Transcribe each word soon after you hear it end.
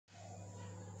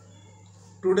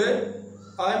Today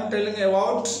I am telling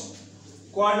about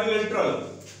quadrilateral.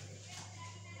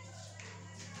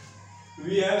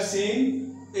 We have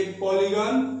seen a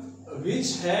polygon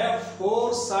which have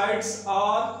four sides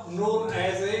are known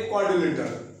as a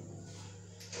quadrilateral.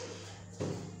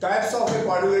 Types of a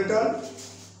quadrilateral.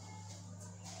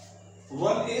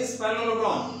 One is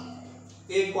parallelogram.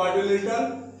 A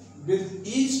quadrilateral with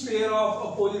each pair of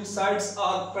opposite sides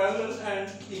are parallel and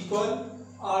equal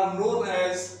are known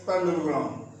as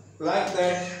parallelogram. Like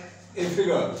that, a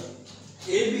figure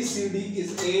ABCD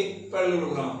is a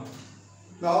parallelogram.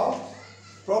 Now,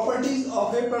 properties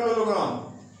of a parallelogram.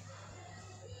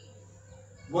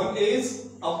 One is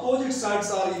opposite sides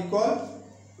are equal.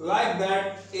 Like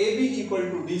that, AB equal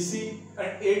to DC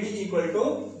and AD equal to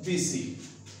BC.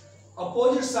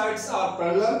 Opposite sides are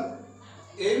parallel.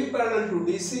 AB parallel to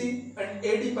DC and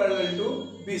AD parallel to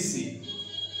BC.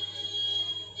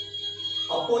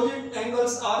 Opposite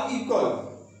angles are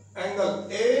equal. Angle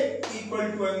A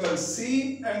equal to angle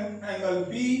C and angle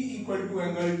B equal to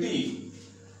angle D.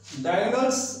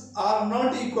 Diagonals are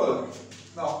not equal.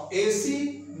 Now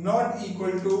AC not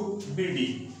equal to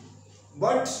BD.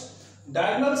 But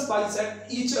diagonals bisect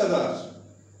each other.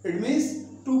 It means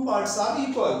two parts are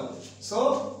equal.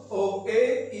 So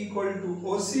OA equal to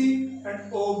OC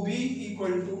and OB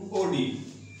equal to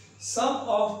OD. Sum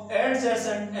of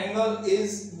adjacent angle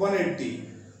is 180.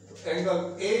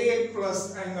 Angle A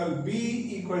plus angle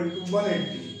B equal to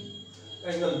 180.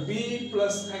 Angle B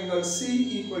plus angle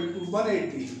C equal to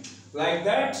 180. Like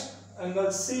that,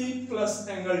 angle C plus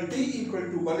angle D equal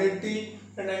to 180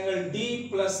 and angle D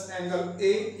plus angle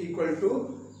A equal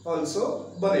to also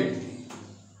 180.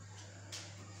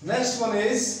 Next one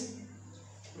is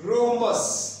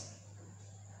rhombus.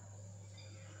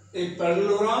 A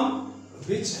parallelogram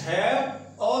which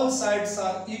have all sides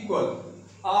are equal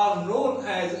are known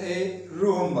as a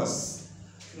rhombus.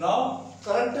 Now,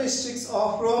 characteristics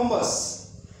of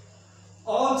rhombus.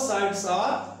 All sides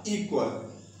are equal.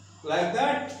 Like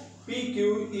that,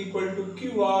 PQ equal to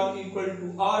QR equal to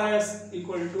RS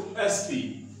equal to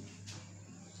SP.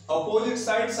 Opposite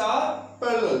sides are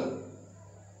parallel.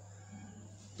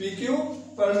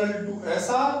 PQ parallel to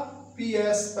SR,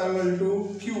 PS parallel to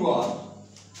QR.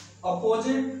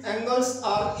 Opposite angles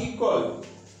are equal.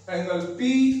 Angle P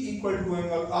equal to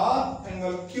angle R,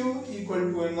 angle Q equal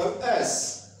to angle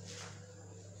S.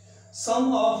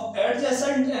 Sum of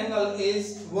adjacent angle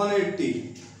is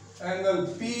 180.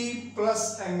 Angle P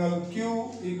plus angle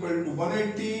Q equal to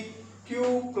 180.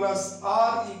 Q plus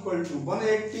R equal to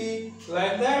 180.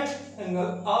 Like that,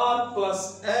 angle R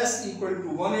plus S equal to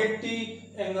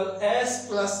 180. Angle S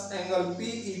plus angle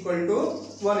P equal to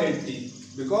 180.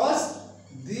 Because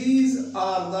these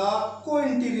are the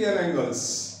co-interior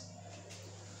angles.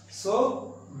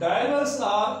 So, diagonals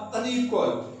are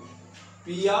unequal.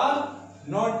 PR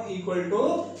not equal to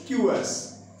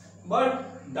QS.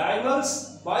 But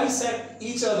diagonals bisect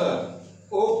each other.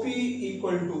 OP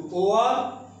equal to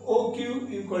OR,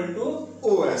 OQ equal to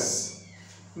OS.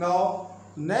 Now,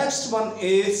 next one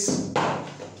is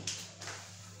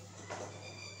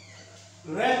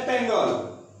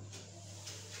rectangle.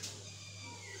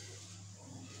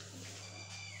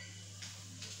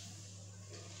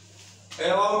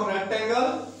 About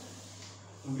rectangle,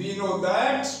 we know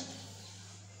that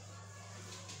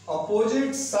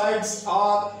opposite sides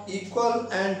are equal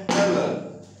and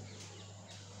parallel.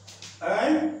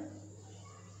 And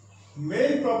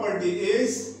main property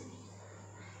is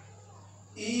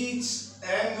each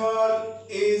angle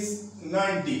is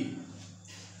 90.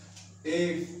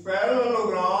 A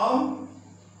parallelogram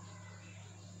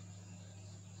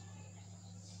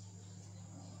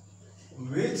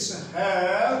which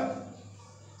have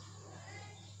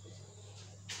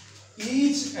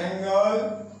each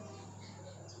angle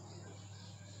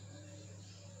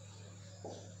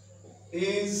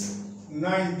is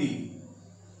 90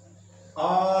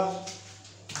 are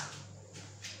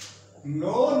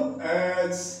known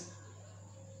as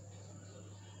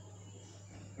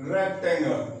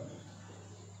rectangle.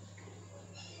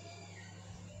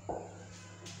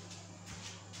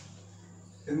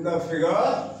 In the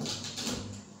figure,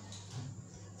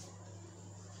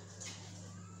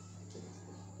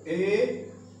 A,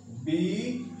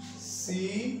 B,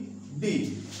 C,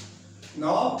 D.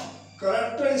 Now,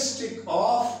 characteristic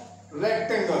of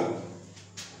rectangle.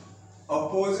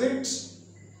 Opposite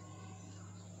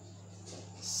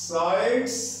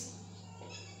sides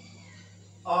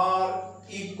are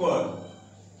equal.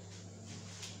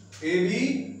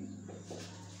 AB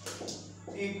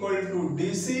equal to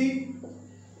DC,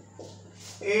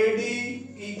 AD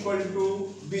equal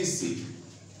to BC.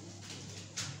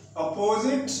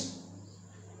 Opposite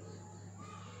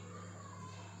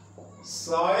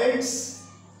sides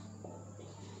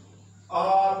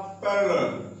are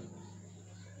parallel.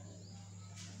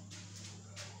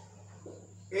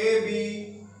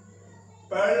 AB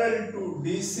parallel to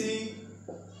DC,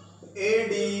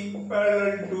 AD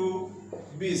parallel to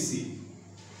BC.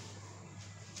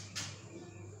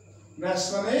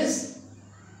 Next one is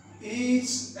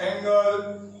each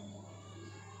angle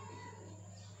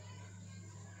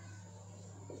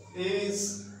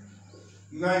is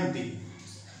 90.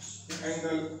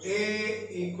 Angle A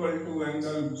equal to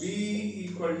angle B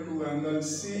equal to angle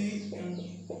C,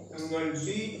 angle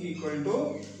D equal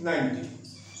to 90.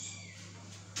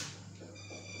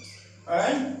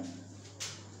 And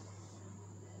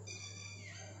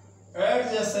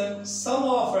adjacent, sum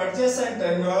of adjacent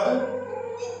angle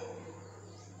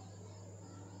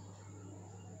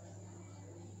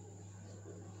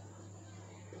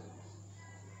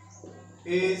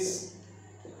is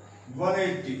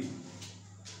 180.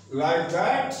 Like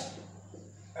that,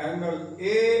 angle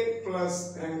A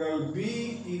plus angle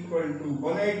B equal to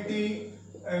 180,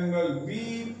 angle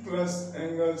B plus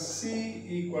angle C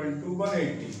equal to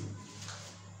 180.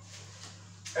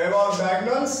 About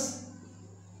diagonals,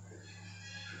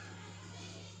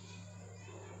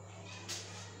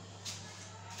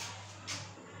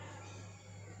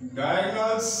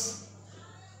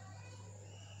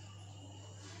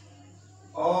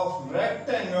 of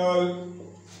rectangle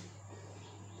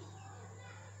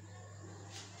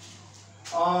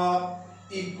are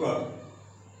equal.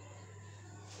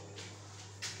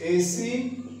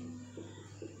 AC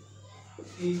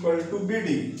equal to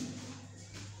BD.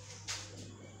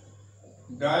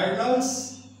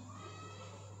 Diagonals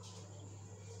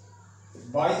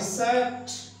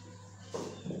bisect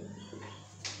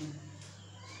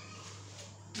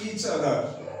each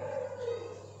other.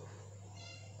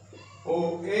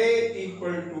 OA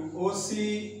equal to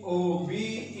OC, OB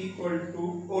equal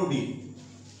to OD.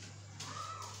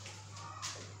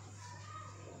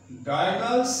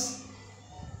 Diagonals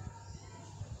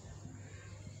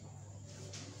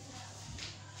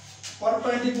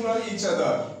perpendicular each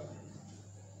other.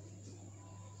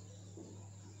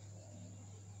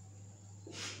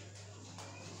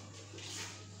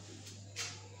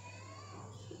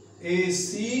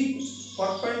 AC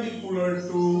perpendicular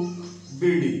to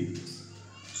BD.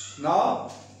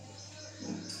 Now,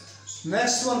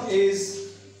 next one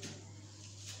is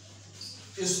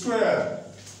square.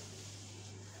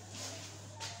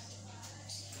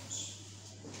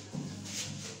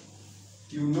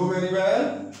 You know very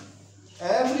well,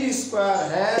 every square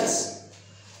has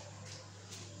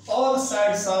all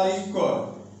sides are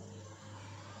equal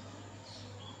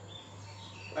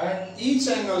and each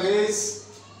angle is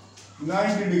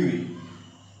 90 degree.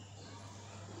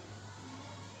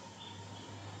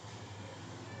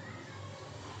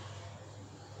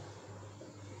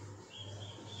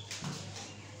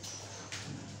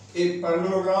 A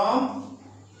parallelogram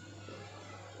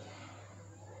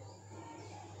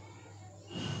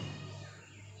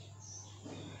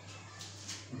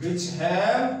which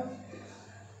have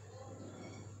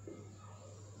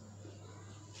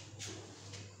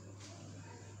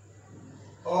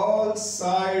all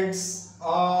sides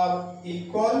are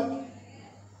equal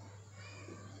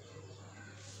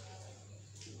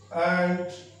and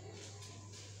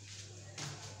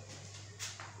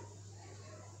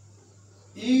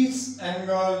each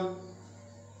angle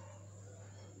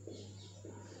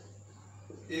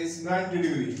is 90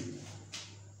 degree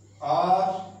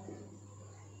are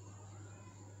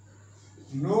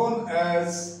known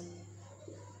as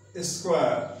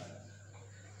square.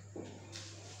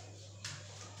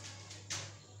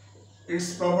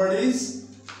 Its properties: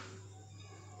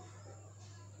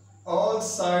 all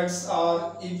sides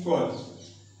are equal,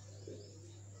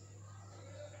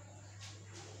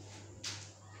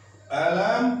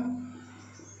 LM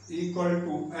equal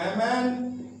to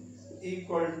MN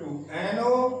equal to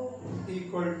NO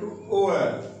equal to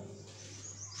OL.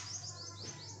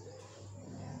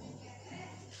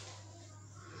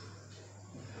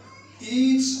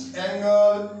 Each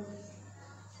angle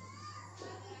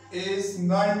is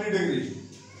 90 degree.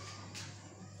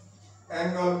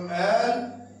 Angle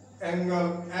L,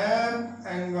 angle M,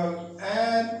 angle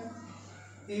N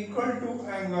equal to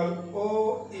angle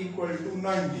O equal to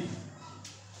 90.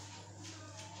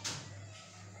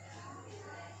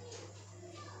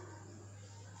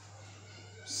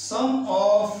 Sum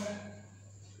of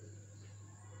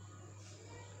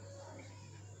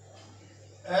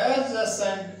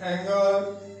adjacent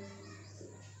angle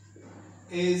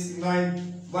is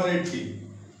 180.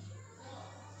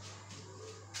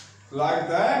 Like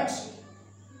that,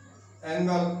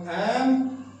 angle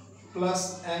M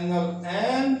plus angle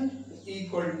N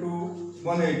equal to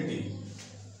 180.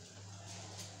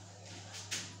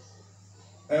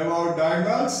 About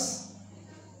diagonals,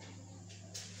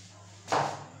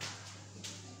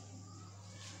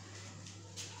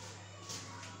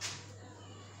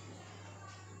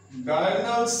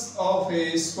 diagonals of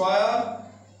a square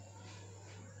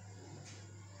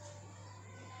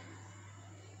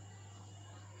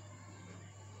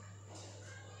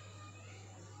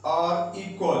are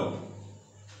equal.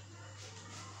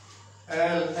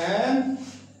 Ln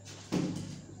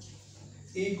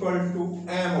equal to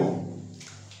MO.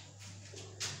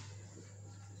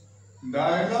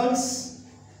 Diagonals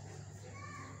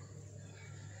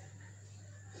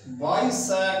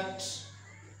bisect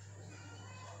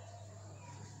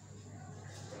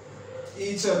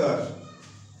each other.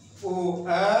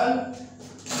 OL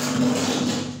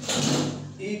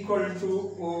equal to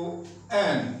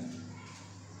ON.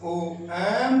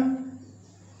 OM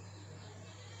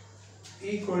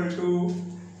equal to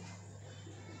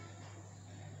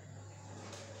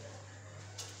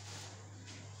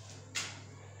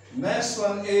next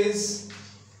one is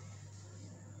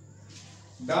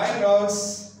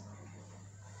diagonals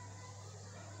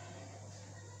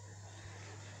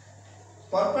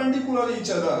perpendicular each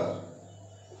other.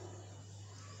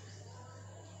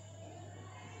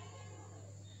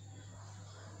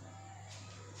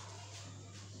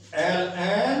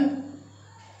 Ln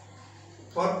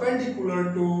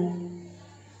perpendicular to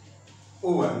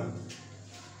ON.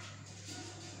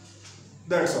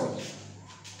 That's all.